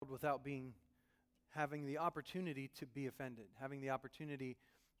without having the opportunity to be offended, having the opportunity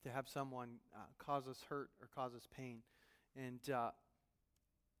to have someone cause us hurt or cause us pain. And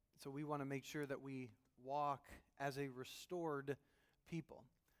so we want to make sure that we walk as a restored people.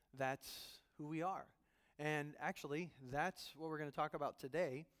 That's who we are. And actually, that's what we're going to talk about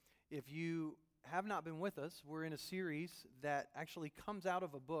today. If you have not been with us, we're in a series that actually comes out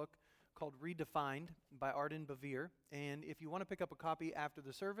of a book called REDEFINed by Arden Bevere. And if you want to pick up a copy after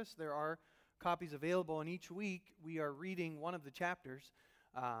the service, there are copies available. And each week, we are reading one of the chapters.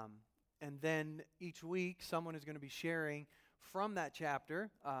 And then each week, someone is going to be sharing from that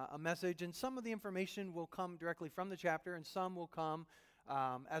chapter a message. And some of the information will come directly from the chapter, and some will come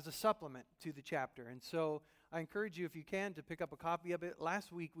as a supplement to the chapter. And so I encourage you, if you can, to pick up a copy of it.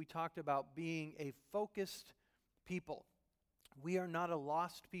 Last week, we talked about being a focused people. We are not a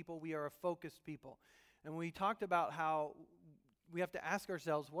lost people. We are a focused people. And we talked about how we have to ask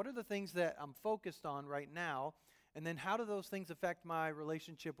ourselves, what are the things that I'm focused on right now? And then how do those things affect my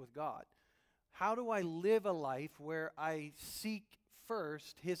relationship with God? How do I live a life where I seek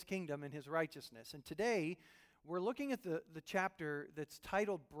first His kingdom and His righteousness? And today, we're looking at the chapter that's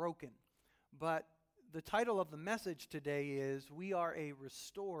titled Broken. But the title of the message today is, We Are a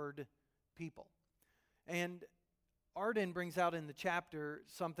Restored People. And Arden brings out in the chapter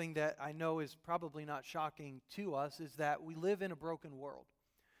something that I know is probably not shocking to us, is that we live in a broken world.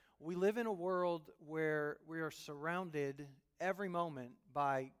 We live in a world where we are surrounded every moment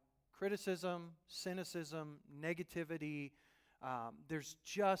by criticism, cynicism, negativity. There's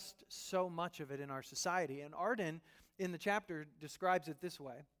just so much of it in our society. And Arden, in the chapter, describes it this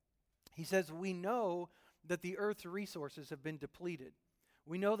way. He says, we know that the earth's resources have been depleted.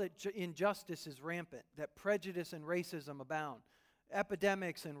 We know that injustice is rampant, that prejudice and racism abound.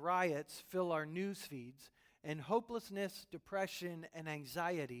 Epidemics and riots fill our news feeds, and hopelessness, depression, and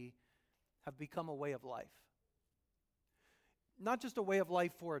anxiety have become a way of life. Not just a way of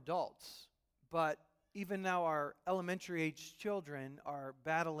life for adults, but even now our elementary-age children are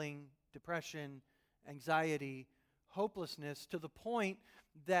battling depression, anxiety, hopelessness, to the point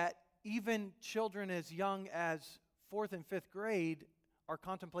that even children as young as 4th and 5th grade are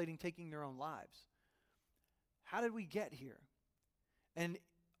contemplating taking their own lives. How did we get here? And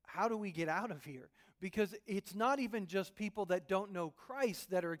how do we get out of here? Because it's not even just people that don't know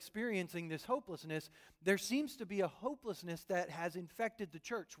Christ that are experiencing this hopelessness. There seems to be a hopelessness that has infected the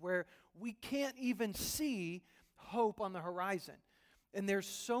church where we can't even see hope on the horizon. And there's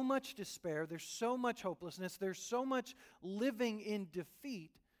so much despair, there's so much hopelessness, there's so much living in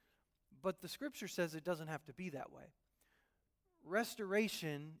defeat. But the Scripture says it doesn't have to be that way.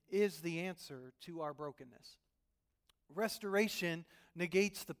 Restoration is the answer to our brokenness. Restoration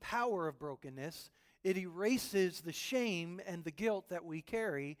negates the power of brokenness. It erases the shame and the guilt that we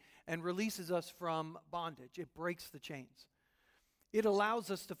carry and releases us from bondage. It breaks the chains. It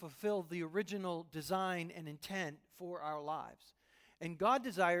allows us to fulfill the original design and intent for our lives. And God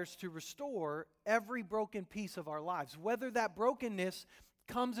desires to restore every broken piece of our lives, whether that brokenness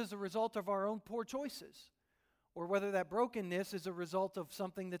comes as a result of our own poor choices, or whether that brokenness is a result of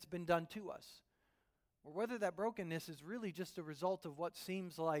something that's been done to us, or whether that brokenness is really just a result of what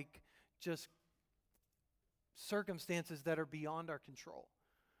seems like just circumstances that are beyond our control.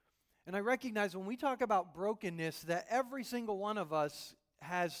 And I recognize when we talk about brokenness that every single one of us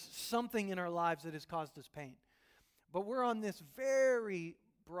has something in our lives that has caused us pain. But we're on this very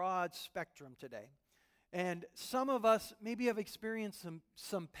broad spectrum today. And some of us maybe have experienced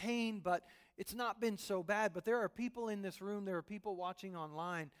some pain, but it's not been so bad. But there are people in this room, there are people watching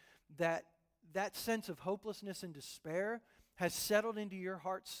online that sense of hopelessness and despair has settled into your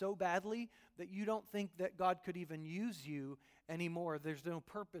heart so badly that you don't think that God could even use you anymore. There's no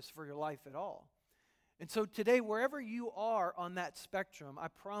purpose for your life at all. And so today, wherever you are on that spectrum, I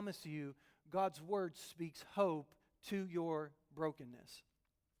promise you, God's Word speaks hope to your brokenness.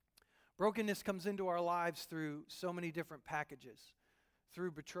 Brokenness comes into our lives through so many different packages.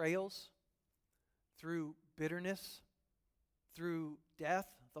 Through betrayals, through bitterness, through death,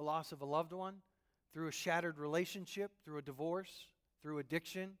 the loss of a loved one, through a shattered relationship, through a divorce, through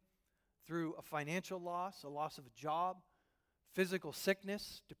addiction, through a financial loss, a loss of a job, physical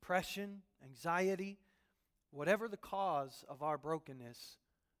sickness, depression, anxiety. Whatever the cause of our brokenness,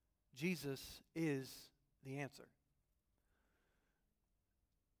 Jesus is the answer.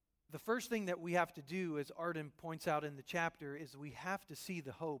 The first thing that we have to do, as Arden points out in the chapter, is we have to see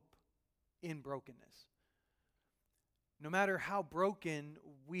the hope in brokenness. No matter how broken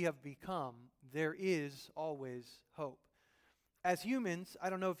we have become, there is always hope. As humans, I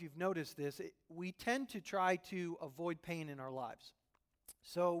don't know if you've noticed this, we tend to try to avoid pain in our lives.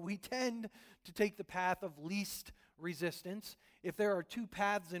 So we tend to take the path of least resistance. If there are two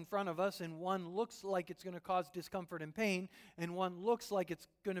paths in front of us and one looks like it's going to cause discomfort and pain and one looks like it's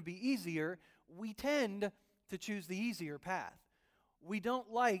going to be easier, we tend to choose the easier path. We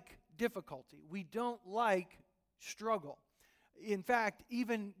don't like difficulty. We don't like struggle. In fact,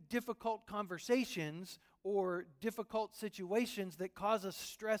 even difficult conversations or difficult situations that cause us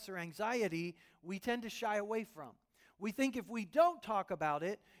stress or anxiety, we tend to shy away from. We think if we don't talk about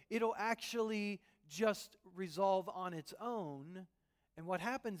it, it'll actually just resolve on its own. And what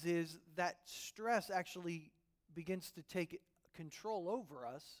happens is that stress actually begins to take control over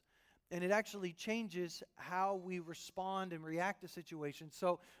us, and it actually changes how we respond and react to situations.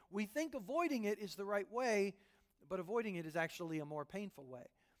 So we think avoiding it is the right way, but avoiding it is actually a more painful way.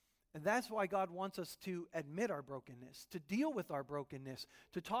 And that's why God wants us to admit our brokenness, to deal with our brokenness,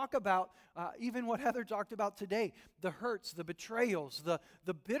 to talk about even what Heather talked about today, the hurts, the betrayals,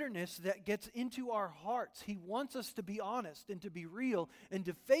 the bitterness that gets into our hearts. He wants us to be honest and to be real and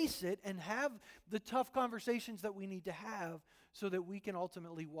to face it and have the tough conversations that we need to have so that we can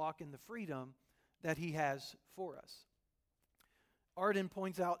ultimately walk in the freedom that He has for us. Arden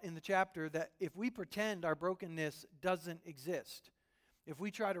points out in the chapter that if we pretend our brokenness doesn't exist, if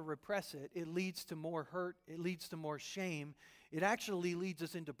we try to repress it, it leads to more hurt, it leads to more shame, it actually leads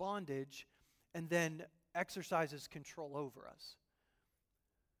us into bondage and then exercises control over us.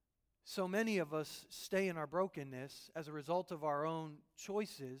 So many of us stay in our brokenness as a result of our own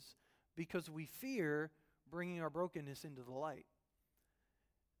choices because we fear bringing our brokenness into the light.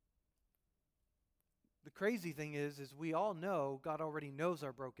 The crazy thing is we all know God already knows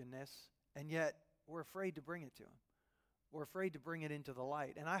our brokenness, and yet we're afraid to bring it to Him. We're afraid to bring it into the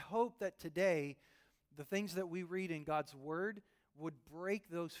light. And I hope that today, the things that we read in God's Word would break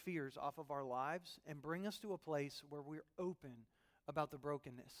those fears off of our lives and bring us to a place where we're open about the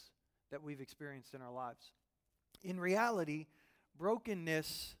brokenness that we've experienced in our lives. In reality,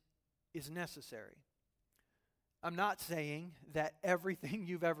 brokenness is necessary. I'm not saying that everything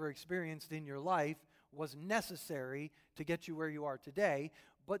you've ever experienced in your life was necessary to get you where you are today,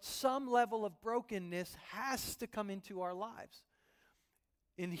 but some level of brokenness has to come into our lives.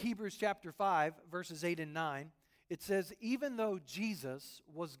 In Hebrews chapter 5, verses 8 and 9, it says, even though Jesus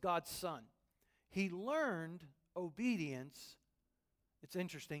was God's Son, He learned obedience. It's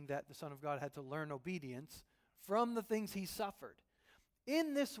interesting that the Son of God had to learn obedience from the things He suffered.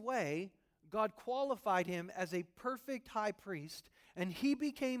 In this way, God qualified Him as a perfect high priest, and He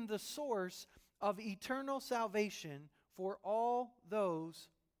became the source of eternal salvation for all those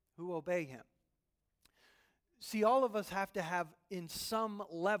who obey Him. See, all of us have to have in some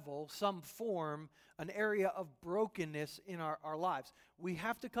level, some form, an area of brokenness in our lives. We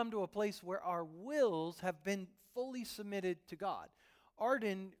have to come to a place where our wills have been fully submitted to God.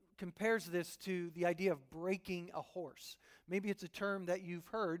 Arden compares this to the idea of breaking a horse. Maybe it's a term that you've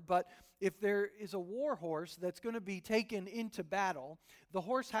heard, but if there is a war horse that's going to be taken into battle, the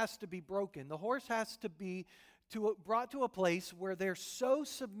horse has to be broken. The horse has to be brought to a place where they're so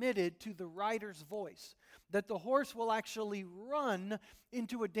submitted to the rider's voice that the horse will actually run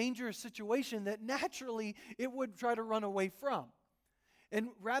into a dangerous situation that naturally it would try to run away from. And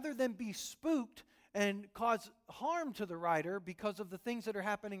rather than be spooked and cause harm to the rider because of the things that are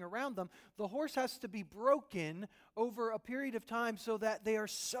happening around them, the horse has to be broken over a period of time so that they are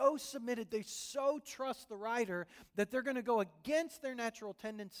so submitted, they so trust the rider that they're going to go against their natural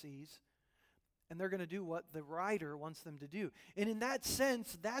tendencies and they're going to do what the rider wants them to do. And in that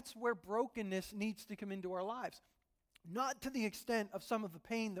sense, that's where brokenness needs to come into our lives. Not to the extent of some of the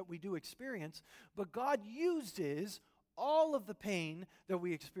pain that we do experience, but God uses all of the pain that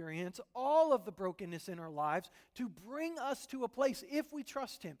we experience, all of the brokenness in our lives, to bring us to a place, if we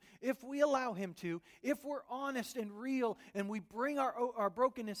trust Him, if we allow Him to, if we're honest and real, and we bring our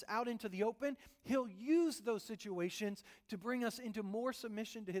brokenness out into the open, He'll use those situations to bring us into more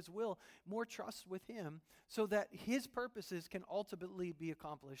submission to His will, more trust with Him, so that His purposes can ultimately be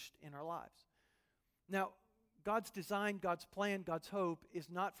accomplished in our lives. Now, God's design, God's plan, God's hope is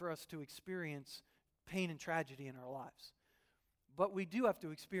not for us to experience pain and tragedy in our lives. But we do have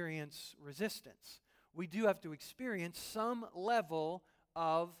to experience resistance. We do have to experience some level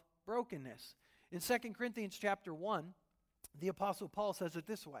of brokenness. In 2 Corinthians chapter 1, the Apostle Paul says it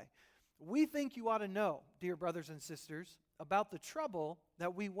this way: we think you ought to know, dear brothers and sisters, about the trouble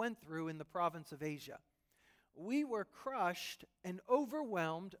that we went through in the province of Asia. We were crushed and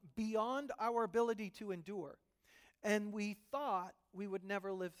overwhelmed beyond our ability to endure, and we thought we would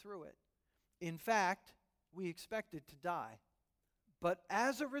never live through it. In fact, we expected to die. But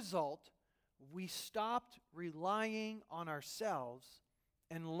as a result, we stopped relying on ourselves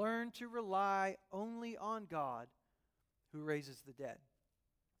and learn to rely only on God who raises the dead.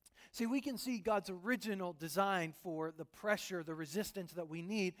 See, we can see God's original design for the pressure, the resistance that we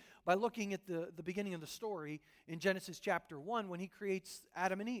need by looking at the beginning of the story in Genesis chapter 1 when he creates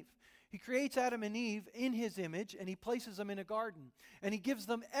Adam and Eve. He creates Adam and Eve in his image, and he places them in a garden. And he gives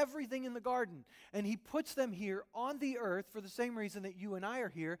them everything in the garden. And he puts them here on the earth for the same reason that you and I are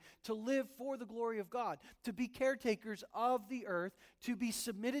here, to live for the glory of God, to be caretakers of the earth, to be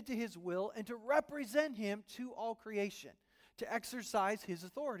submitted to his will, and to represent him to all creation, to exercise his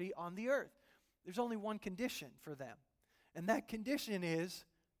authority on the earth. There's only one condition for them. And that condition is,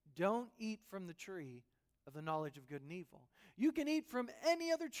 don't eat from the tree of the knowledge of good and evil. You can eat from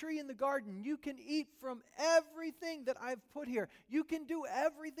any other tree in the garden. You can eat from everything that I've put here. You can do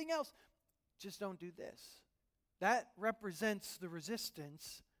everything else. Just don't do this. That represents the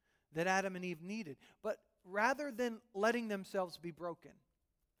resistance that Adam and Eve needed. But rather than letting themselves be broken,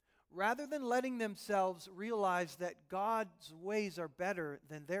 rather than letting themselves realize that God's ways are better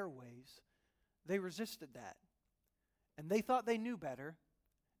than their ways, they resisted that. And they thought they knew better,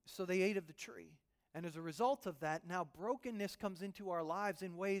 so they ate of the tree. And as a result of that, now brokenness comes into our lives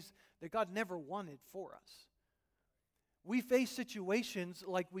in ways that God never wanted for us. We face situations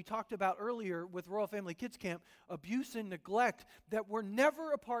like we talked about earlier with Royal Family Kids Camp, abuse and neglect, that were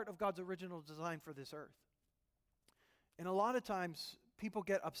never a part of God's original design for this earth. And a lot of times, people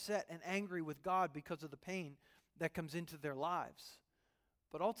get upset and angry with God because of the pain that comes into their lives.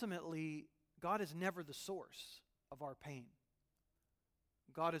 But ultimately, God is never the source of our pain.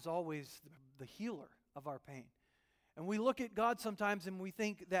 God is always the healer of our pain. And we look at God sometimes and we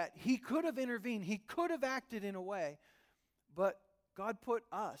think that he could have intervened, he could have acted in a way, but God put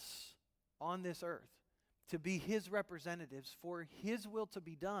us on this earth to be his representatives for his will to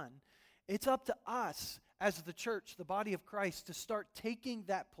be done. It's up to us as the church, the body of Christ, to start taking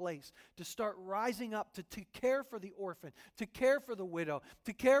that place, to start rising up, to care for the orphan, to care for the widow,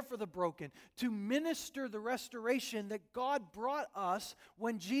 to care for the broken, to minister the restoration that God brought us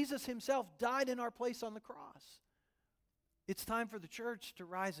when Jesus himself died in our place on the cross. It's time for the church to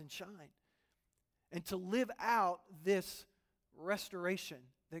rise and shine and to live out this restoration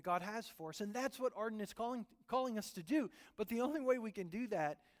that God has for us. And that's what Arden is calling us to do. But the only way we can do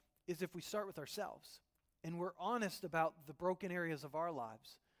that is if we start with ourselves and we're honest about the broken areas of our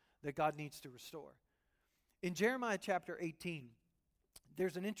lives that God needs to restore. In Jeremiah chapter 18,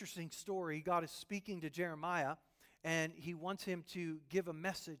 there's an interesting story. God is speaking to Jeremiah, and he wants him to give a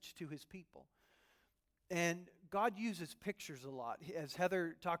message to his people. And God uses pictures a lot. As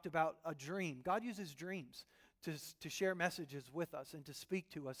Heather talked about a dream, God uses dreams to share messages with us and to speak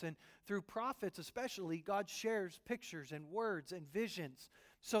to us. And through prophets especially, God shares pictures and words and visions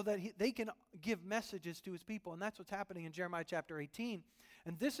so that they can give messages to his people. And that's what's happening in Jeremiah chapter 18.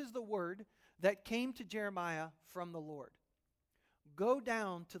 And this is the word that came to Jeremiah from the Lord. Go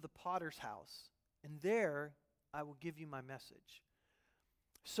down to the potter's house, and there I will give you my message.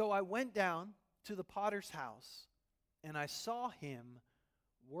 So I went down to the potter's house, and I saw him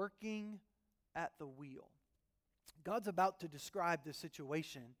working at the wheel. God's about to describe this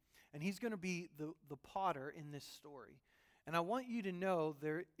situation, and he's going to be the potter in this story. And I want you to know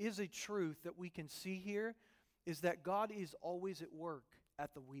there is a truth that we can see here, is that God is always at work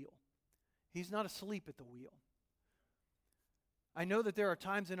at the wheel. He's not asleep at the wheel. I know that there are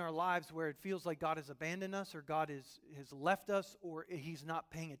times in our lives where it feels like God has abandoned us, or God has left us, or he's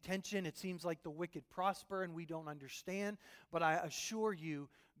not paying attention. It seems like the wicked prosper and we don't understand. But I assure you,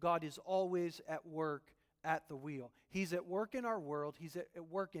 God is always at work at the wheel. He's at work in our world. He's at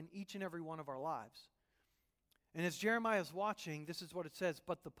work in each and every one of our lives. And as Jeremiah is watching, this is what it says,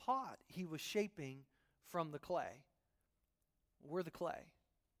 but the pot he was shaping from the clay. We're the clay.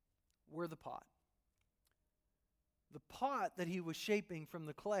 We're the pot. The pot that he was shaping from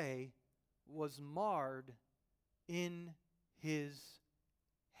the clay was marred in his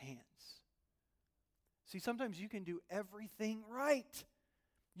hands. See, sometimes you can do everything right.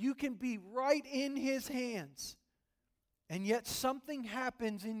 You can be right in his hands. And yet something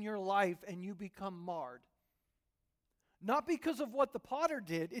happens in your life and you become marred. Not because of what the potter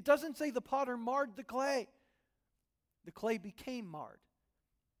did. It doesn't say the potter marred the clay. The clay became marred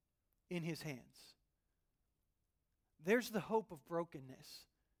in his hands. There's the hope of brokenness.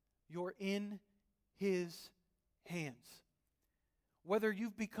 You're in his hands. Whether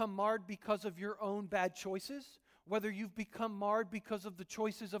you've become marred because of your own bad choices, whether you've become marred because of the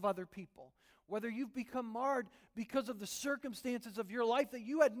choices of other people, whether you've become marred because of the circumstances of your life that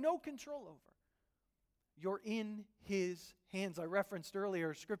you had no control over, you're in his hands. I referenced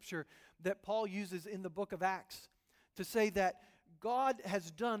earlier a scripture that Paul uses in the book of Acts to say that God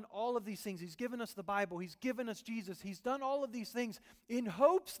has done all of these things. He's given us the Bible. He's given us Jesus. He's done all of these things in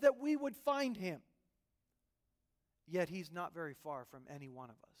hopes that we would find Him. Yet He's not very far from any one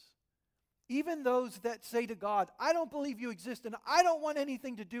of us. Even those that say to God, I don't believe you exist and I don't want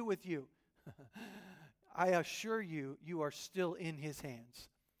anything to do with you. I assure you, you are still in His hands.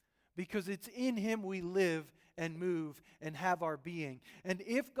 Because it's in Him we live and move and have our being. And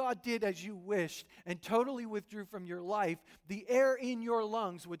if God did as you wished and totally withdrew from your life, the air in your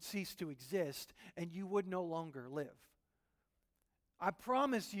lungs would cease to exist and you would no longer live. I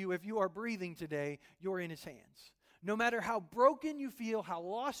promise you, if you are breathing today, you're in His hands. No matter how broken you feel, how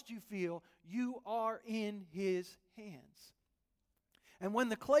lost you feel, you are in His hands. And when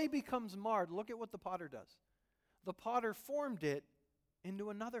the clay becomes marred, look at what the potter does. The potter formed it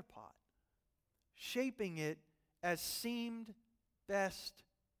into another pot, shaping it as seemed best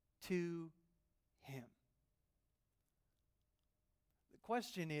to him. The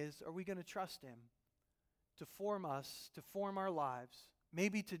question is, are we going to trust Him to form us, to form our lives,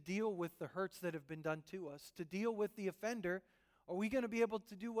 maybe to deal with the hurts that have been done to us, to deal with the offender? Are we going to be able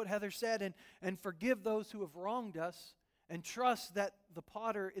to do what Heather said and forgive those who have wronged us and trust that the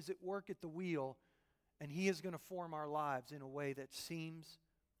potter is at work at the wheel and He is going to form our lives in a way that seems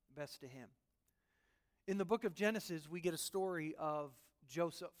best to Him? In the book of Genesis, we get a story of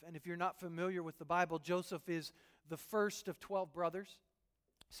Joseph. And if you're not familiar with the Bible, Joseph is the first of 12 brothers.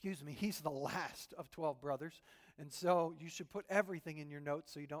 He's the last of 12 brothers. And so you should put everything in your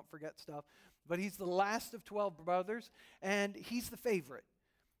notes so you don't forget stuff. But he's the last of 12 brothers, and he's the favorite.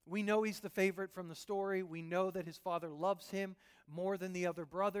 We know he's the favorite from the story. We know that his father loves him more than the other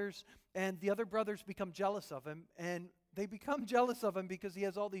brothers, and the other brothers become jealous of him. And they become jealous of him because he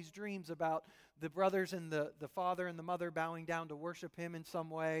has all these dreams about the brothers and the father and the mother bowing down to worship him in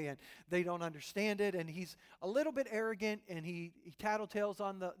some way, and they don't understand it, and he's a little bit arrogant, and he tattletales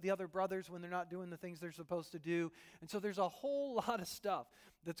on the other brothers when they're not doing the things they're supposed to do. And so there's a whole lot of stuff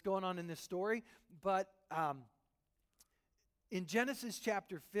that's going on in this story. But in Genesis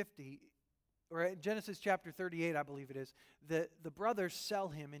chapter 50, or in Genesis chapter 38, I believe it is, the brothers sell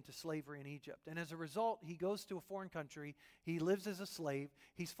him into slavery in Egypt. And as a result, he goes to a foreign country. He lives as a slave.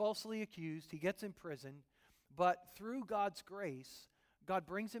 He's falsely accused. He gets imprisoned. But through God's grace, God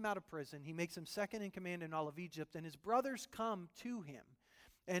brings him out of prison. He makes him second in command in all of Egypt. And his brothers come to him.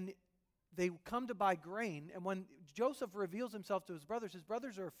 And they come to buy grain. And when Joseph reveals himself to his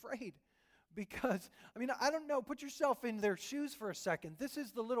brothers are afraid. Because, I don't know, put yourself in their shoes for a second. This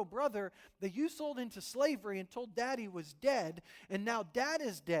is the little brother that you sold into slavery and told Daddy was dead, and now Dad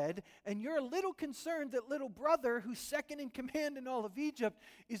is dead, and you're a little concerned that little brother, who's second in command in all of Egypt,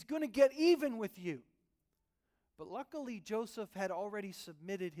 is going to get even with you. But luckily, Joseph had already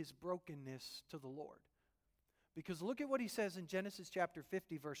submitted his brokenness to the Lord. Because look at what he says in Genesis chapter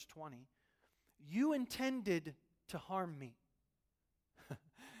 50, verse 20. You intended to harm me.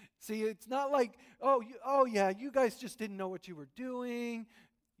 See, it's not like, you guys just didn't know what you were doing.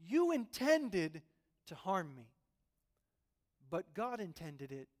 You intended to harm me. But God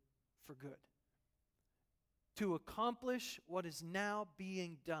intended it for good. To accomplish what is now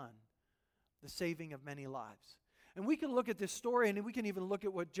being done, the saving of many lives. And we can look at this story, and we can even look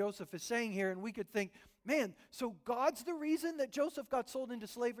at what Joseph is saying here, and we could think, man, so God's the reason that Joseph got sold into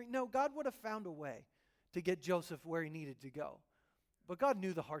slavery? No, God would have found a way to get Joseph where he needed to go. But God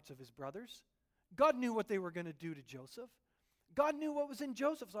knew the hearts of his brothers. God knew what they were going to do to Joseph. God knew what was in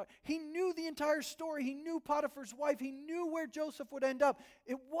Joseph's heart. He knew the entire story. He knew Potiphar's wife. He knew where Joseph would end up.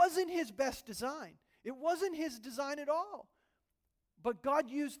 It wasn't his best design. It wasn't his design at all. But God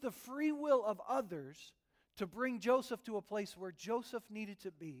used the free will of others to bring Joseph to a place where Joseph needed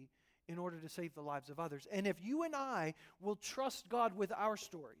to be in order to save the lives of others. And if you and I will trust God with our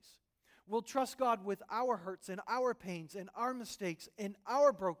stories, we'll trust God with our hurts and our pains and our mistakes and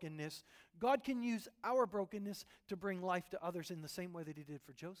our brokenness, God can use our brokenness to bring life to others in the same way that He did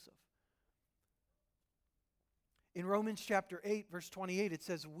for Joseph. In Romans chapter 8, verse 28, it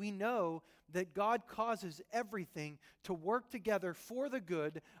says, we know that God causes everything to work together for the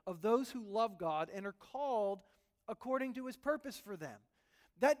good of those who love God and are called according to His purpose for them.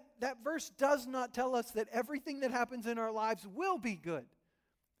 That verse does not tell us that everything that happens in our lives will be good.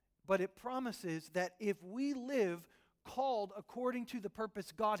 But it promises that if we live called according to the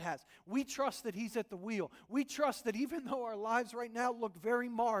purpose God has, we trust that He's at the wheel. We trust that even though our lives right now look very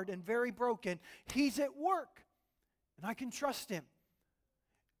marred and very broken, He's at work. And I can trust Him.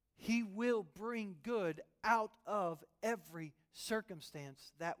 He will bring good out of every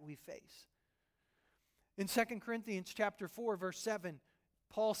circumstance that we face. In 2 Corinthians chapter 4, verse 7,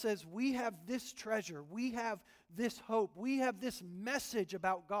 Paul says, we have this treasure, we have this hope, we have this message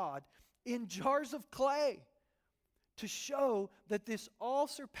about God in jars of clay to show that this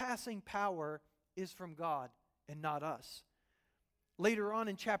all-surpassing power is from God and not us. Later on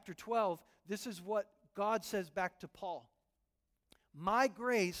in chapter 12, this is what God says back to Paul. My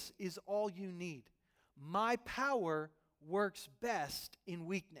grace is all you need. My power works best in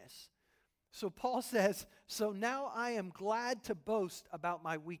weakness. So Paul says, so now I am glad to boast about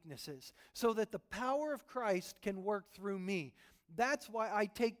my weaknesses, so that the power of Christ can work through me. That's why I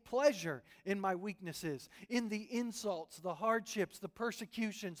take pleasure in my weaknesses, in the insults, the hardships, the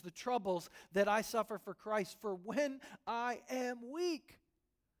persecutions, the troubles that I suffer for Christ. For when I am weak,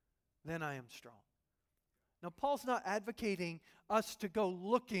 then I am strong. Now, Paul's not advocating us to go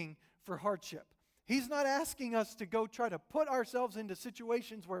looking for hardship. He's not asking us to go try to put ourselves into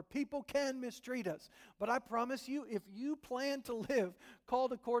situations where people can mistreat us. But I promise you, if you plan to live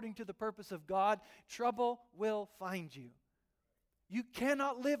called according to the purpose of God, trouble will find you. You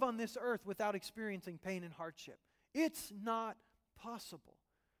cannot live on this earth without experiencing pain and hardship. It's not possible.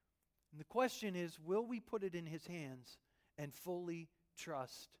 And the question is, will we put it in His hands and fully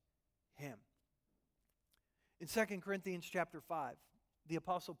trust Him? In 2 Corinthians chapter 5, the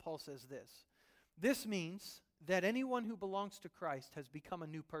Apostle Paul says this. This means that anyone who belongs to Christ has become a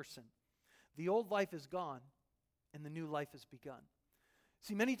new person. The old life is gone and the new life has begun.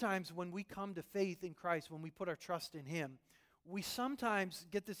 See, many times when we come to faith in Christ, when we put our trust in Him, we sometimes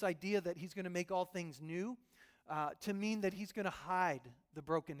get this idea that He's going to make all things new to mean that He's going to hide the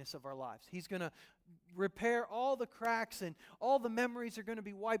brokenness of our lives. He's going to repair all the cracks and all the memories are going to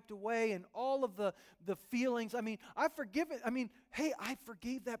be wiped away and all of the feelings. I forgave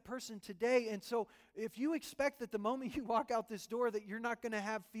that person today. And so if you expect that the moment you walk out this door that you're not going to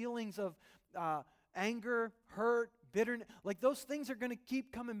have feelings of anger, hurt, bitterness, like those things are going to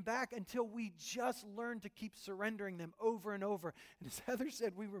keep coming back until we just learn to keep surrendering them over and over. And as Heather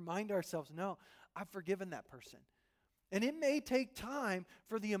said, we remind ourselves, no, I've forgiven that person. And it may take time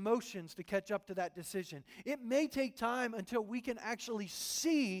for the emotions to catch up to that decision. It may take time until we can actually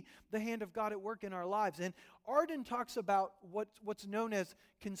see the hand of God at work in our lives. And Arden talks about what's known as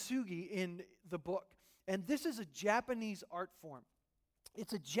kintsugi in the book. And this is a Japanese art form.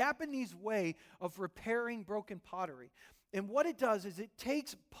 It's a Japanese way of repairing broken pottery. And what it does is it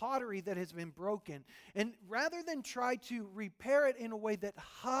takes pottery that has been broken, and rather than try to repair it in a way that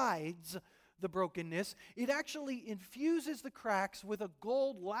hides the brokenness, it actually infuses the cracks with a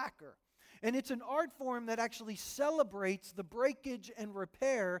gold lacquer. And it's an art form that actually celebrates the breakage and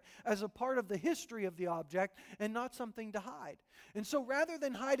repair as a part of the history of the object and not something to hide. And so rather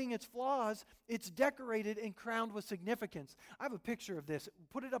than hiding its flaws, it's decorated and crowned with significance. I have a picture of this.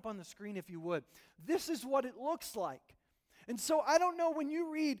 Put it up on the screen if you would. This is what it looks like. And so I don't know when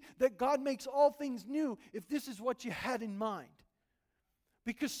you read that God makes all things new if this is what you had in mind.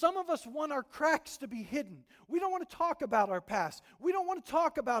 Because some of us want our cracks to be hidden. We don't want to talk about our past. We don't want to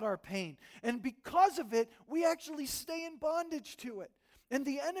talk about our pain. And because of it, we actually stay in bondage to it. And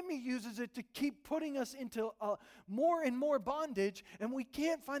the enemy uses it to keep putting us into more and more bondage, and we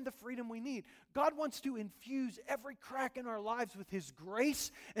can't find the freedom we need. God wants to infuse every crack in our lives with His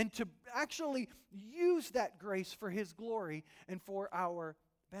grace and to actually use that grace for His glory and for our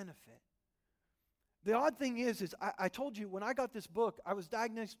benefit. The odd thing is I told you when I got this book, I was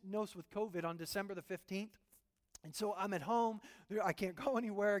diagnosed with COVID on December the 15th. And so I'm at home. I can't go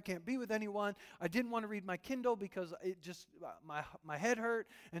anywhere. I can't be with anyone. I didn't want to read my Kindle because it just, my head hurt.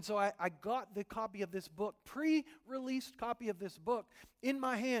 And so I got the copy of this book, pre-released copy of this book in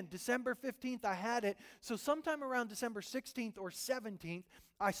my hand. December 15th, I had it. So sometime around December 16th or 17th,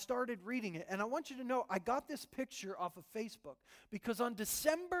 I started reading it. And I want you to know, I got this picture off of Facebook because on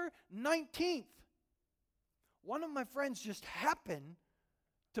December 19th, one of my friends just happened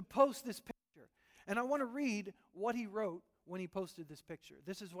to post this picture. And I want to read what he wrote when he posted this picture.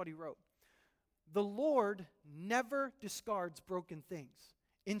 This is what he wrote. The Lord never discards broken things.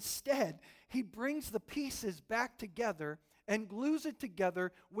 Instead, He brings the pieces back together and glues it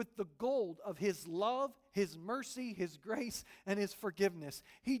together with the gold of His love, His mercy, His grace, and His forgiveness.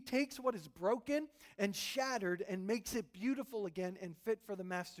 He takes what is broken and shattered and makes it beautiful again and fit for the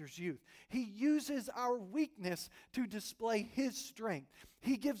Master's use. He uses our weakness to display His strength.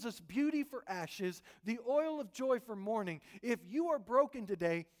 He gives us beauty for ashes, the oil of joy for mourning. If you are broken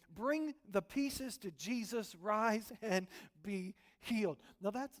today, bring the pieces to Jesus, rise and be healed.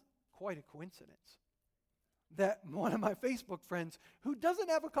 Now that's quite a coincidence that one of my Facebook friends who doesn't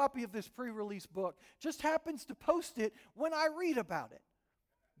have a copy of this pre-release book just happens to post it when I read about it.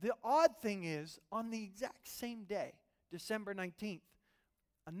 The odd thing is, on the exact same day, December 19th,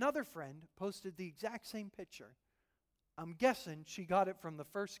 Another friend posted the exact same picture. I'm guessing she got it from the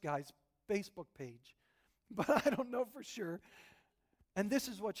first guy's Facebook page, but I don't know for sure. And this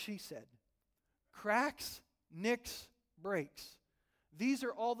is what she said. Cracks, nicks, breaks. These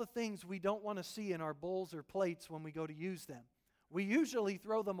are all the things we don't want to see in our bowls or plates when we go to use them. We usually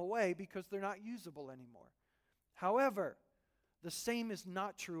throw them away because they're not usable anymore. However, the same is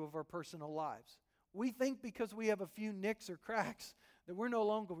not true of our personal lives. We think because we have a few nicks or cracks that we're no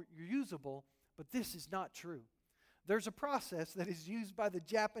longer usable, but this is not true. There's a process that is used by the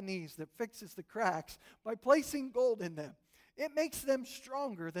Japanese that fixes the cracks by placing gold in them. It makes them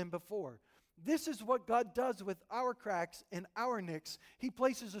stronger than before. This is what God does with our cracks and our nicks. He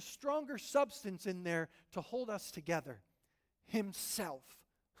places a stronger substance in there to hold us together. Himself.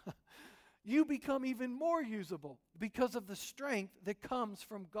 You become even more usable because of the strength that comes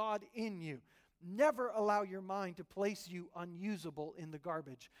from God in you. Never allow your mind to place you unusable in the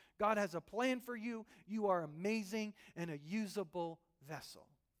garbage. God has a plan for you. You are amazing and a usable vessel.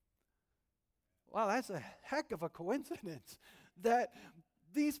 Wow, that's a heck of a coincidence that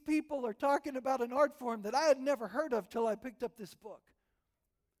these people are talking about an art form that I had never heard of till I picked up this book.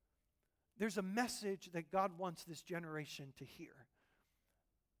 There's a message that God wants this generation to hear.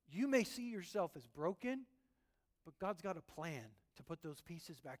 You may see yourself as broken, but God's got a plan to put those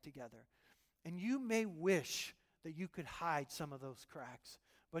pieces back together. And you may wish that you could hide some of those cracks,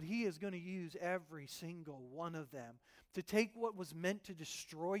 but He is going to use every single one of them to take what was meant to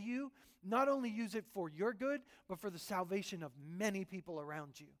destroy you, not only use it for your good, but for the salvation of many people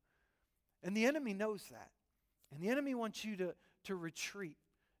around you. And the enemy knows that. And the enemy wants you to retreat,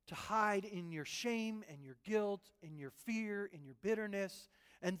 to hide in your shame and your guilt and your fear and your bitterness,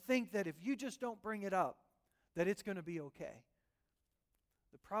 and think that if you just don't bring it up, that it's going to be okay.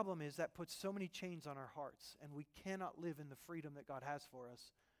 The problem is that puts so many chains on our hearts, and we cannot live in the freedom that God has for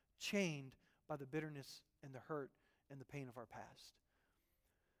us, chained by the bitterness and the hurt and the pain of our past.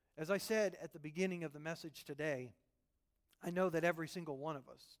 As I said at the beginning of the message today, I know that every single one of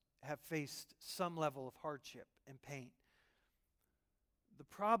us have faced some level of hardship and pain. The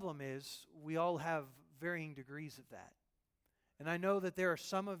problem is we all have varying degrees of that. And I know that there are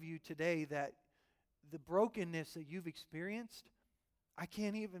some of you today that the brokenness that you've experienced, I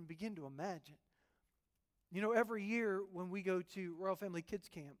can't even begin to imagine. You know, every year when we go to Royal Family Kids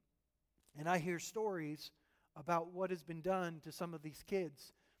Camp, and I hear stories about what has been done to some of these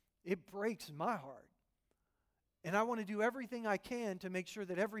kids, it breaks my heart. And I want to do everything I can to make sure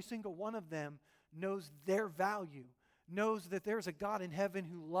that every single one of them knows their value, knows that there's a God in heaven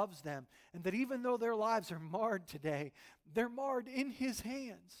who loves them, and that even though their lives are marred today, they're marred in His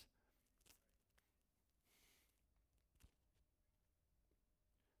hands.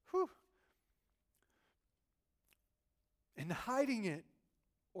 Whew. And hiding it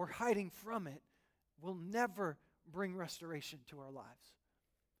or hiding from it will never bring restoration to our lives.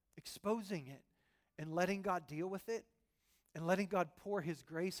 Exposing it and letting God deal with it and letting God pour His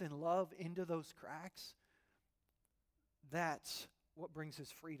grace and love into those cracks, that's what brings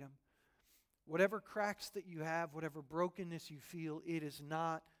His freedom. Whatever cracks that you have, whatever brokenness you feel, it is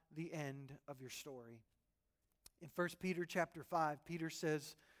not the end of your story. In 1 Peter chapter 5, Peter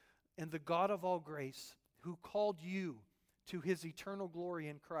says, "And the God of all grace, who called you to His eternal glory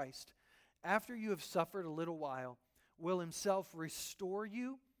in Christ, after you have suffered a little while, will Himself restore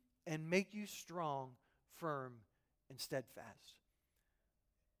you and make you strong, firm, and steadfast."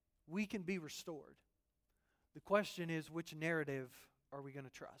 We can be restored. The question is, which narrative are we going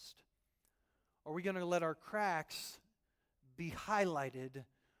to trust? Are we going to let our cracks be highlighted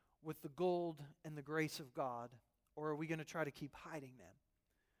with the gold and the grace of God, or are we going to try to keep hiding them?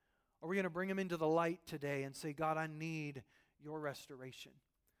 Are we going to bring them into the light today and say, God, I need your restoration?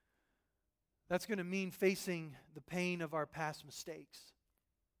 That's going to mean facing the pain of our past mistakes.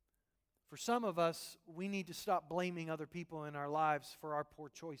 For some of us, we need to stop blaming other people in our lives for our poor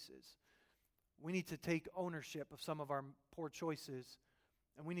choices. We need to take ownership of some of our poor choices,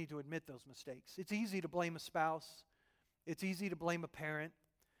 and we need to admit those mistakes. It's easy to blame a spouse. It's easy to blame a parent.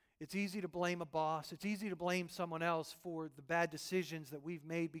 It's easy to blame a boss. It's easy to blame someone else for the bad decisions that we've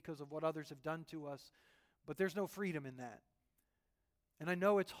made because of what others have done to us, but there's no freedom in that. And I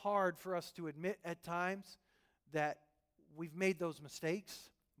know it's hard for us to admit at times that we've made those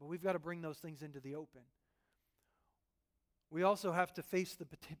mistakes, but we've got to bring those things into the open. We also have to face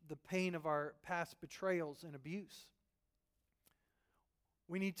the pain of our past betrayals and abuse.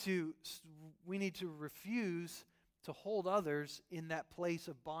 We need to refuse to hold others in that place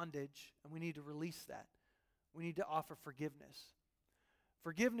of bondage, and we need to release that. We need to offer forgiveness.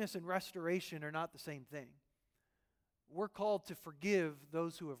 Forgiveness and restoration are not the same thing. we're called to forgive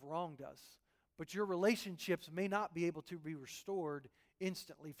those who have wronged us. But your relationships may not be able to be restored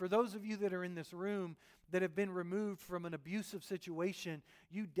instantly. For those of you that are in this room that have been removed from an abusive situation,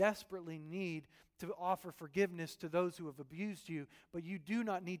 you desperately need to offer forgiveness to those who have abused you, but you do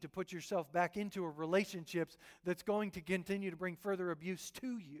not need to put yourself back into a relationship that's going to continue to bring further abuse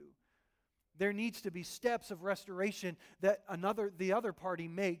to you. There needs to be steps of restoration that the other party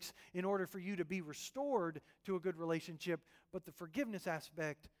makes in order for you to be restored to a good relationship, but the forgiveness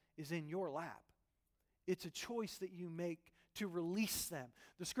aspect is in your lap. It's a choice that you make to release them.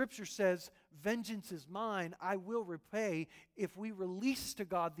 The Scripture says, vengeance is mine, I will repay. If we release to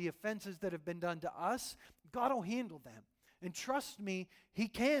God the offenses that have been done to us, God will handle them. And trust me, He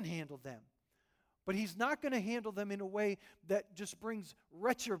can handle them. But He's not going to handle them in a way that just brings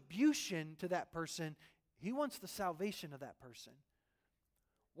retribution to that person. He wants the salvation of that person.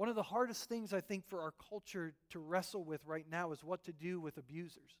 One of the hardest things, I think, for our culture to wrestle with right now is what to do with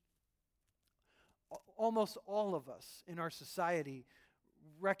abusers. Almost all of us in our society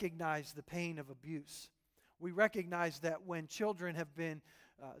recognize the pain of abuse. We recognize that when children have been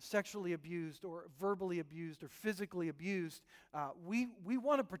sexually abused or verbally abused or physically abused, we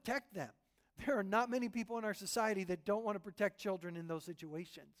want to protect them. There are not many people in our society that don't want to protect children in those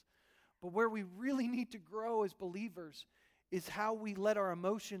situations. But where we really need to grow as believers is how we let our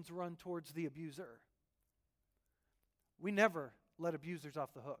emotions run towards the abuser. We never let abusers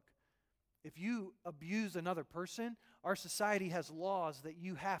off the hook. If you abuse another person, our society has laws that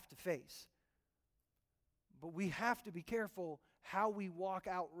you have to face. But we have to be careful how we walk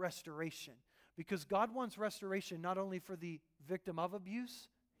out restoration. Because God wants restoration not only for the victim of abuse,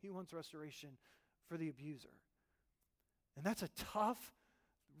 He wants restoration for the abuser. And that's a tough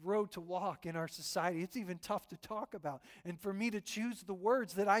road to walk in our society. It's even tough to talk about. And for me to choose the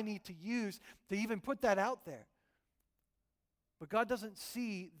words that I need to use to even put that out there. But God doesn't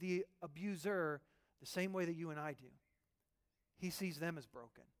see the abuser the same way that you and I do. He sees them as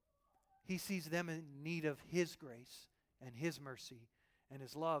broken. He sees them in need of His grace and His mercy and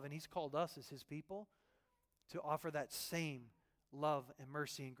His love. And He's called us as His people to offer that same love and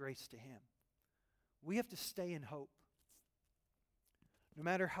mercy and grace to Him. We have to stay in hope. No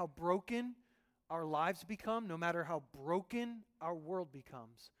matter how broken our lives become, no matter how broken our world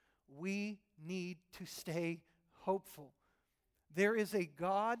becomes, we need to stay hopeful. There is a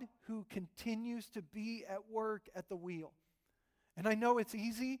God who continues to be at work at the wheel. And I know it's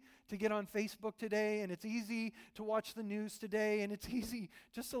easy to get on Facebook today, and it's easy to watch the news today, and it's easy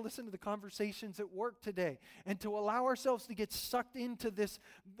just to listen to the conversations at work today, and to allow ourselves to get sucked into this.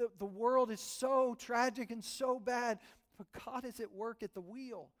 The world is so tragic and so bad, but God is at work at the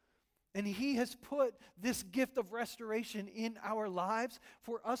wheel. And He has put this gift of restoration in our lives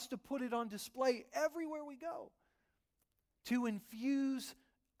for us to put it on display everywhere we go. To infuse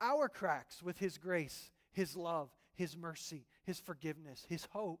our cracks with His grace, His love, His mercy, His forgiveness, His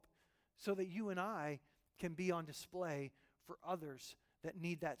hope, so that you and I can be on display for others that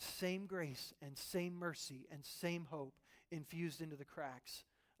need that same grace and same mercy and same hope infused into the cracks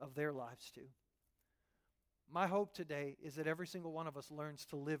of their lives too. My hope today is that every single one of us learns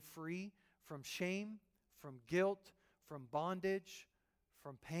to live free from shame, from guilt, from bondage,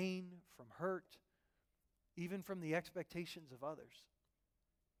 from pain, from hurt, even from the expectations of others.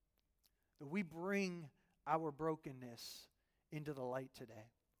 That we bring our brokenness into the light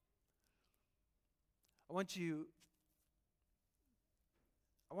today. I want you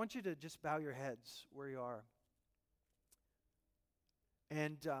to just bow your heads where you are.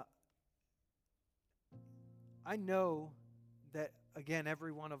 And I know that, again,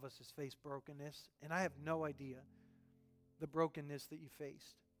 every one of us has faced brokenness, and I have no idea the brokenness that you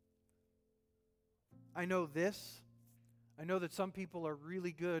faced. I know this. I know that some people are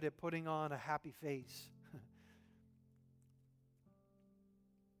really good at putting on a happy face.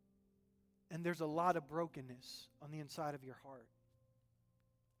 And there's a lot of brokenness on the inside of your heart.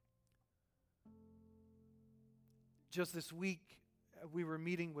 Just this week, we were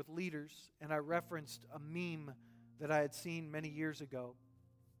meeting with leaders, and I referenced a meme that I had seen many years ago.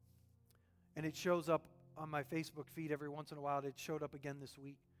 And it shows up on my Facebook feed every once in a while. It showed up again this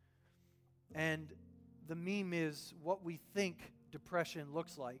week. And the meme is what we think depression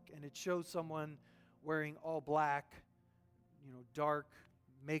looks like. And it shows someone wearing all black, dark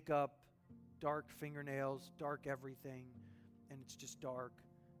makeup, dark fingernails, dark everything, and it's just dark.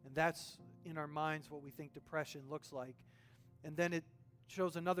 And that's, in our minds, what we think depression looks like. And then it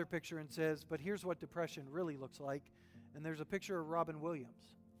shows another picture and says, but here's what depression really looks like. And there's a picture of Robin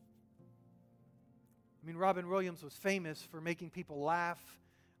Williams. Robin Williams was famous for making people laugh.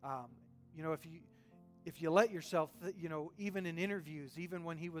 if you let yourself, even in interviews, even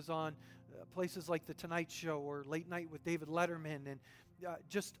when he was on places like The Tonight Show or Late Night with David Letterman, and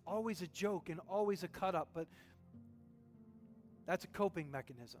just always a joke and always a cut-up, but that's a coping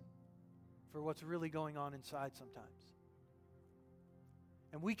mechanism for what's really going on inside sometimes.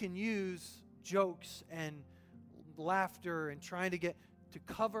 And we can use jokes and laughter and trying to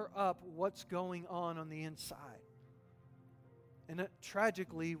cover up what's going on the inside. And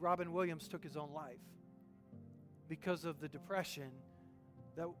tragically, Robin Williams took his own life because of the depression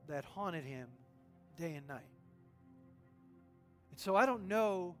that haunted him day and night. And so I don't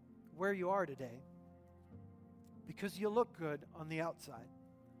know where you are today, because you look good on the outside.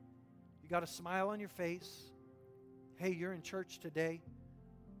 You got a smile on your face. Hey, you're in church today.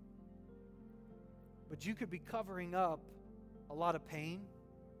 But you could be covering up a lot of pain,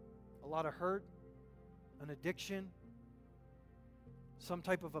 a lot of hurt, an addiction, some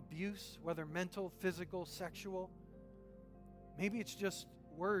type of abuse, whether mental, physical, sexual. Maybe it's just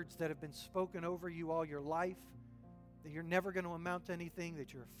words that have been spoken over you all your life, that you're never going to amount to anything,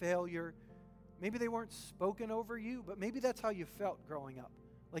 that you're a failure. Maybe they weren't spoken over you, but maybe that's how you felt growing up,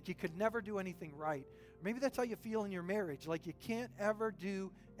 like you could never do anything right. Maybe that's how you feel in your marriage, like you can't ever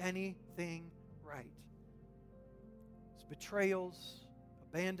do anything right. It's betrayals,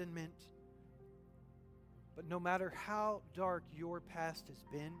 abandonment. But no matter how dark your past has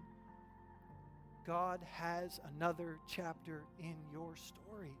been, God has another chapter in your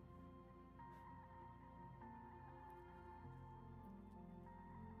story.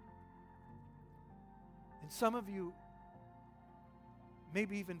 And some of you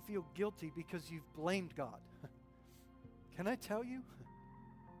maybe even feel guilty because you've blamed God. Can I tell you?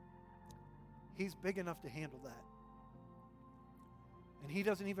 He's big enough to handle that. And He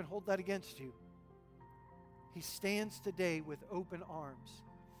doesn't even hold that against you. He stands today with open arms,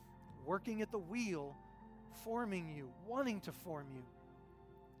 working at the wheel, forming you, wanting to form you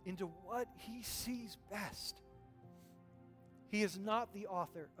into what He sees best. He is not the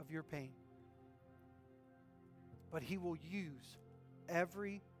author of your pain, but He will use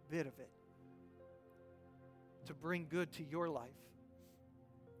every bit of it to bring good to your life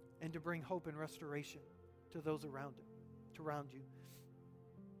and to bring hope and restoration to those around you,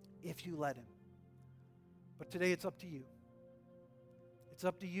 if you let Him. But today it's up to you. It's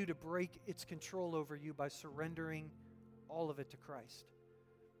up to you to break its control over you by surrendering all of it to Christ.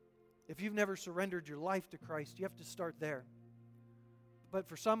 If you've never surrendered your life to Christ, you have to start there. But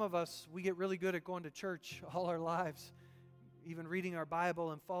for some of us, we get really good at going to church all our lives, even reading our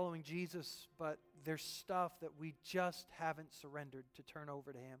Bible and following Jesus, but there's stuff that we just haven't surrendered to turn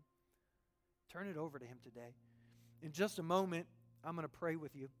over to Him. Turn it over to Him today. In just a moment, I'm going to pray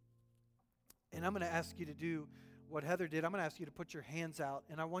with you. And I'm going to ask you to do what Heather did. I'm going to ask you to put your hands out.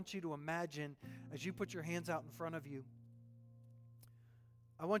 And I want you to imagine, as you put your hands out in front of you,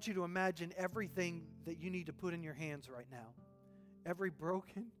 I want you to imagine everything that you need to put in your hands right now. Every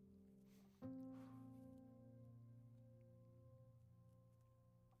broken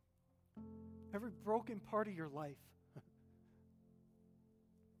part of your life.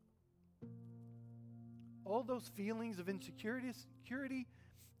 All those feelings of insecurity,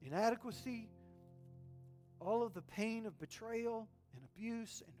 inadequacy, all of the pain of betrayal and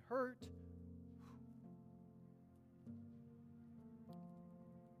abuse and hurt.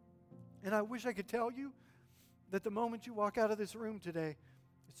 And I wish I could tell you that the moment you walk out of this room today,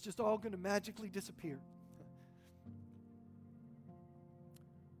 it's just all going to magically disappear.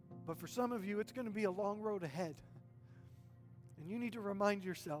 But for some of you, it's going to be a long road ahead. And you need to remind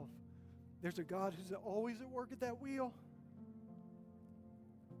yourself, there's a God who's always at work at that wheel.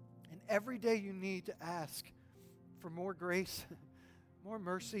 And every day you need to ask for more grace, more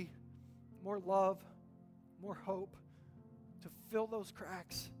mercy, more love, more hope to fill those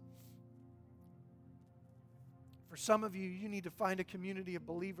cracks. For some of you, you need to find a community of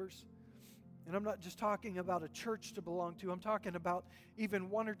believers. And I'm not just talking about a church to belong to. I'm talking about even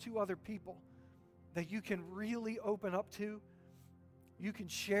one or two other people that you can really open up to. You can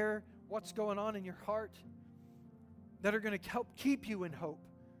share what's going on in your heart, that are going to help keep you in hope.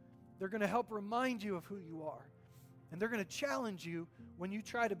 They're going to help remind you of who you are. And they're going to challenge you when you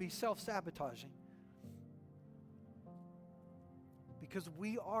try to be self-sabotaging. Because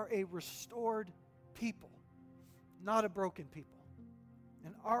we are a restored people, not a broken people.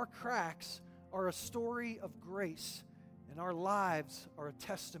 And our cracks are a story of grace, and our lives are a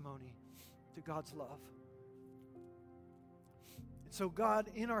testimony to God's love. And so God,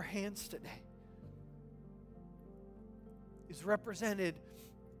 in our hands today, is represented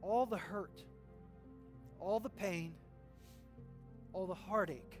all the hurt, all the pain, all the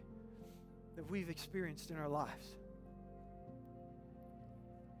heartache, that we've experienced in our lives.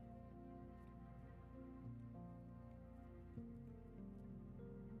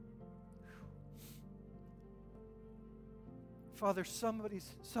 Father,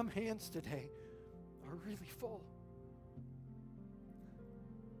 some hands today are really full.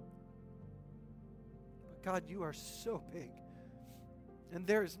 But God, you are so big. And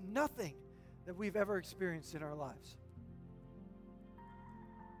there is nothing that we've ever experienced in our lives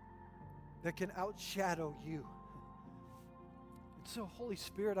that can outshadow you. And so, Holy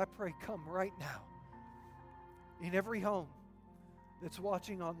Spirit, I pray, come right now in every home that's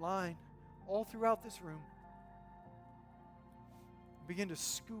watching online, all throughout this room. Begin to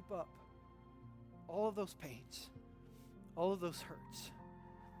scoop up all of those pains, all of those hurts.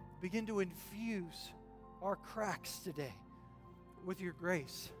 Begin to infuse our cracks today with your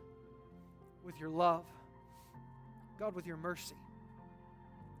grace, with your love, God, with your mercy,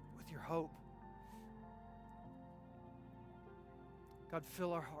 with your hope. God,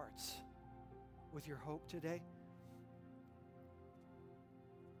 fill our hearts with your hope today.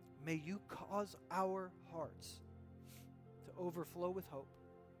 May you cause our hearts to overflow with hope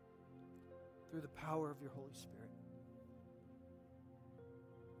through the power of your Holy Spirit.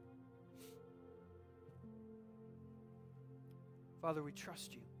 Father, we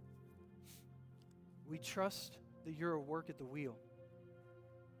trust you. We trust that you're at work at the wheel.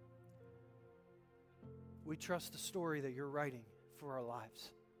 We trust the story that you're writing for our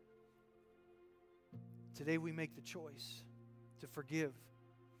lives. Today we make the choice to forgive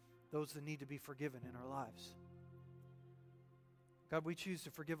those that need to be forgiven in our lives. God, we choose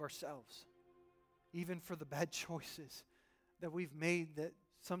to forgive ourselves, even for the bad choices that we've made that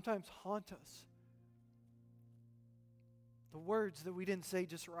sometimes haunt us. The words that we didn't say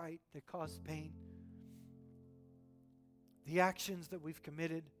just right that caused pain. The actions that we've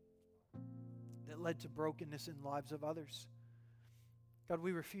committed that led to brokenness in the lives of others. God,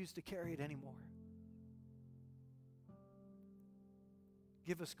 we refuse to carry it anymore.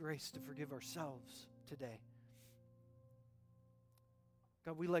 Give us grace to forgive ourselves today.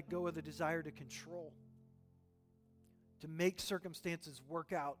 God, we let go of the desire to control, to make circumstances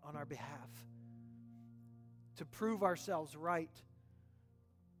work out on our behalf, to prove ourselves right.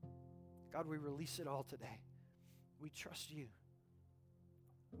 God, we release it all today. We trust you.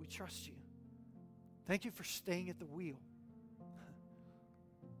 We trust you. Thank you for staying at the wheel.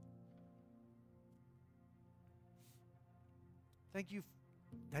 Thank you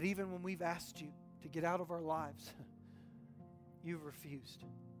that even when we've asked you to get out of our lives, you've refused.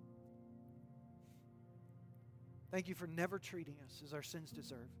 Thank you for never treating us as our sins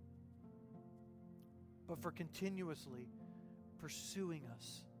deserve, but for continuously pursuing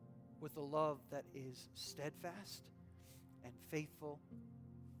us with a love that is steadfast and faithful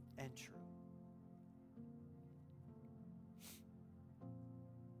and true.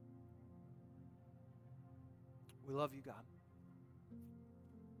 We love you, God.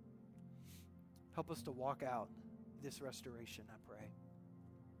 Help us to walk out this restoration, I pray.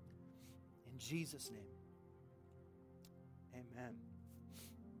 In Jesus' name, amen.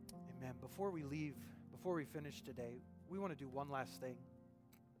 Amen. Before we leave, before we finish today, we want to do one last thing.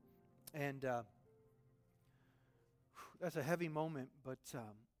 And that's a heavy moment, but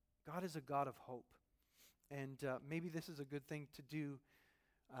God is a God of hope. And maybe this is a good thing to do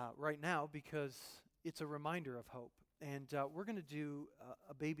right now because it's a reminder of hope. And we're going to do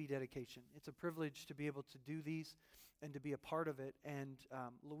a baby dedication. It's a privilege to be able to do these and to be a part of it. And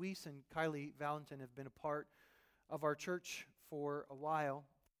Luis and Kylie Valentin have been a part of our church for a while.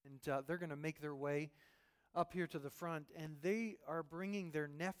 And they're going to make their way up here to the front. And they are bringing their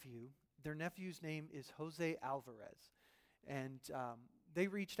nephew. Their nephew's name is Jose Alvarez. And they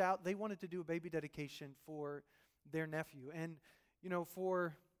reached out. They wanted to do a baby dedication for their nephew. And, you know,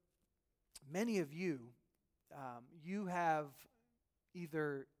 for many of you, you have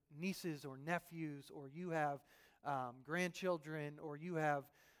either nieces or nephews, or you have grandchildren, or you have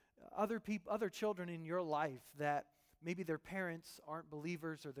other children in your life that maybe their parents aren't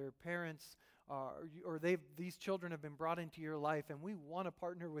believers, or their parents these children have been brought into your life, and we want to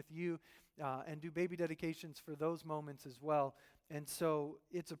partner with you and do baby dedications for those moments as well. And so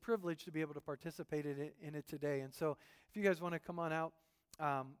it's a privilege to be able to participate in it today. And so if you guys want to come on out,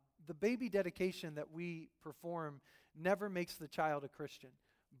 the baby dedication that we perform never makes the child a Christian.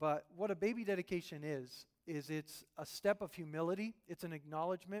 But what a baby dedication is it's a step of humility. It's an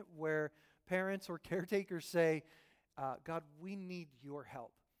acknowledgement where parents or caretakers say, God, we need your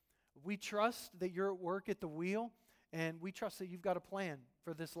help. We trust that you're at work at the wheel, and we trust that you've got a plan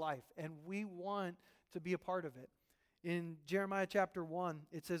for this life, and we want to be a part of it. In Jeremiah chapter 1,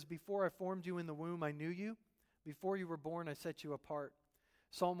 it says, "Before I formed you in the womb, I knew you. Before you were born, I set you apart."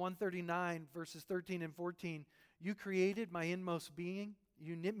 Psalm 139, verses 13 and 14, "You created my inmost being.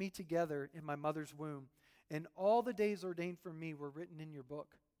 You knit me together in my mother's womb. And all the days ordained for me were written in your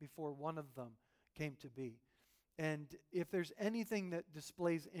book before one of them came to be." And if there's anything that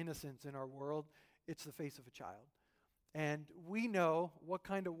displays innocence in our world, it's the face of a child. And we know what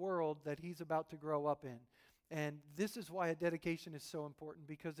kind of world that he's about to grow up in. And this is why a dedication is so important,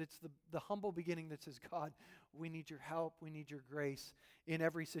 because it's the humble beginning that says, God, we need your help, we need your grace in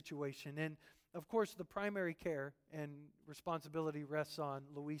every situation. And of course, the primary care and responsibility rests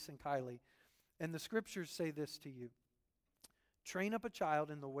on Luis and Kylie. And the scriptures say this to you: "Train up a child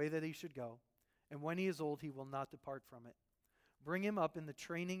in the way that he should go, and when he is old, he will not depart from it. Bring him up in the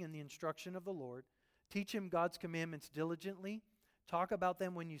training and the instruction of the Lord. Teach him God's commandments diligently. Talk about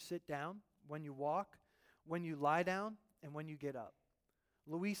them when you sit down, when you walk, when you lie down, and when you get up."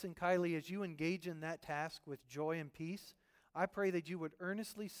 Luis and Kylie, as you engage in that task with joy and peace, I pray that you would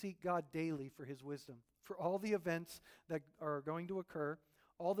earnestly seek God daily for his wisdom, for all the events that are going to occur,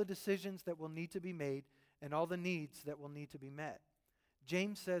 all the decisions that will need to be made, and all the needs that will need to be met.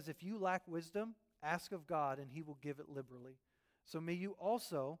 James says, if you lack wisdom, ask of God, and he will give it liberally. So may you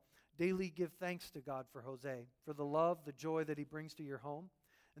also daily give thanks to God for Jose, for the love, the joy that he brings to your home.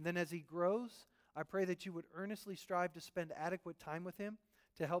 And then as he grows, I pray that you would earnestly strive to spend adequate time with him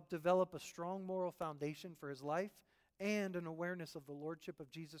to help develop a strong moral foundation for his life and an awareness of the lordship of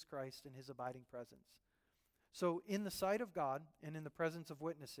Jesus Christ and his abiding presence. So in the sight of God and in the presence of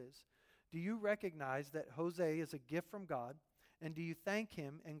witnesses, do you recognize that Jose is a gift from God, and do you thank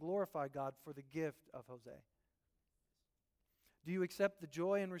him and glorify God for the gift of Jose? Do you accept the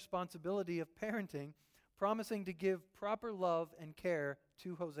joy and responsibility of parenting, promising to give proper love and care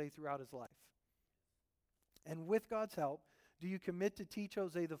to Jose throughout his life? And with God's help, do you commit to teach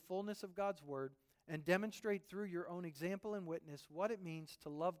Jose the fullness of God's word and demonstrate through your own example and witness what it means to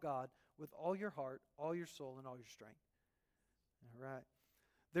love God with all your heart, all your soul, and all your strength? All right.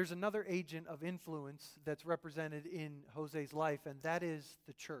 There's another agent of influence that's represented in Jose's life, and that is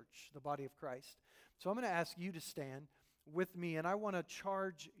the church, the body of Christ. So I'm going to ask you to stand with me, and I want to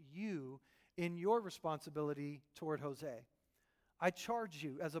charge you in your responsibility toward Jose. I charge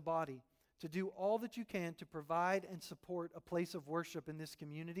you as a body to do all that you can to provide and support a place of worship in this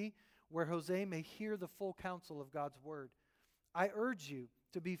community where Jose may hear the full counsel of God's word. I urge you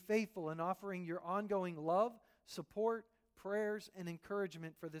to be faithful in offering your ongoing love, support, prayers, and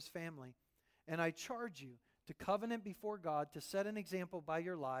encouragement for this family. And I charge you to covenant before God to set an example by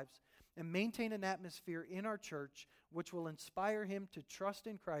your lives and maintain an atmosphere in our church which will inspire him to trust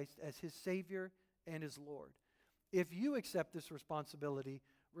in Christ as his Savior and his Lord. If you accept this responsibility,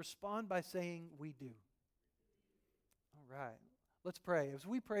 respond by saying, "We do." All right. Let's pray. As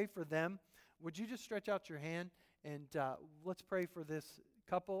we pray for them, would you just stretch out your hand and let's pray for this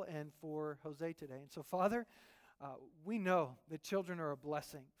couple and for Jose today. And so, Father, we know that children are a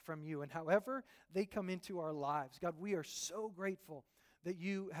blessing from you, and however they come into our lives, God, we are so grateful that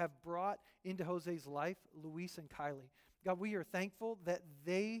you have brought into Jose's life Luis and Kylie. God, we are thankful that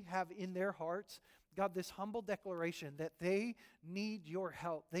they have in their hearts, God, this humble declaration that they need your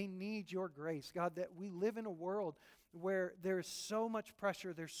help. They need your grace. God, that we live in a world where there's so much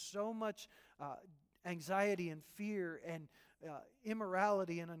pressure, there's so much anxiety and fear and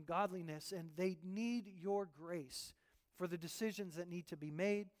immorality and ungodliness, and they need your grace for the decisions that need to be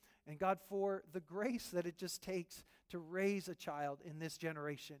made, and God, for the grace that it just takes to raise a child in this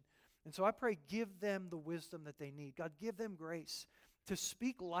generation. And so I pray, give them the wisdom that they need. God, give them grace to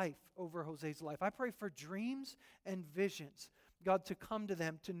speak life over Jose's life. I pray for dreams and visions, God, to come to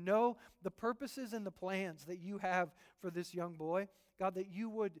them, to know the purposes and the plans that you have for this young boy. God, that you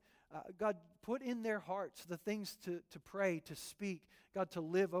would, God, put in their hearts the things to pray, to speak, God, to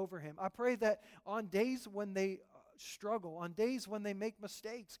live over him. I pray that on days when they struggle, on days when they make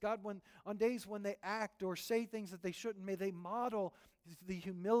mistakes, God, on days when they act or say things that they shouldn't, may they model the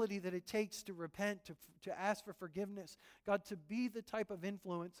humility that it takes to repent, to ask for forgiveness. God, to be the type of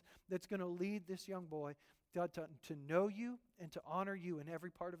influence that's going to lead this young boy, God, to know you and to honor you in every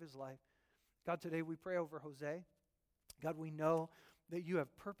part of his life. God, today we pray over Jose. God, we know that you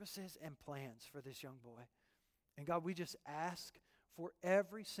have purposes and plans for this young boy. And God, we just ask for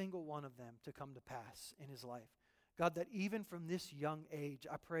every single one of them to come to pass in his life. God, that even from this young age,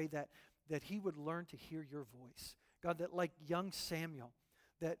 I pray that he would learn to hear your voice. God, that like young Samuel,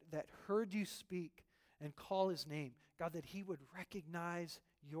 that heard you speak and call his name, God, that he would recognize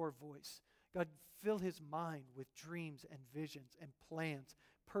your voice. God, fill his mind with dreams and visions and plans,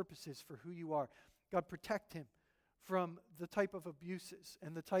 purposes for who you are. God, protect him from the type of abuses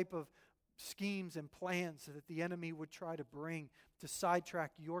and the type of schemes and plans that the enemy would try to bring to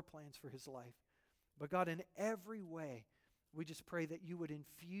sidetrack your plans for his life. But God, in every way, we just pray that you would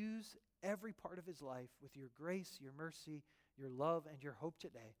infuse every part of his life with your grace, your mercy, your love, and your hope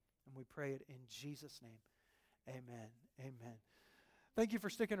today. And we pray it in Jesus' name. Amen. Amen. Thank you for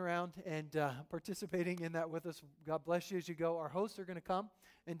sticking around and participating in that with us. God bless you as you go. Our hosts are going to come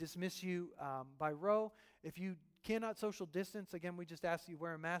and dismiss you by row. If you cannot social distance, again, we just ask you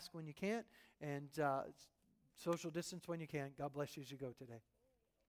wear a mask when you can't and social distance when you can. God bless you as you go today.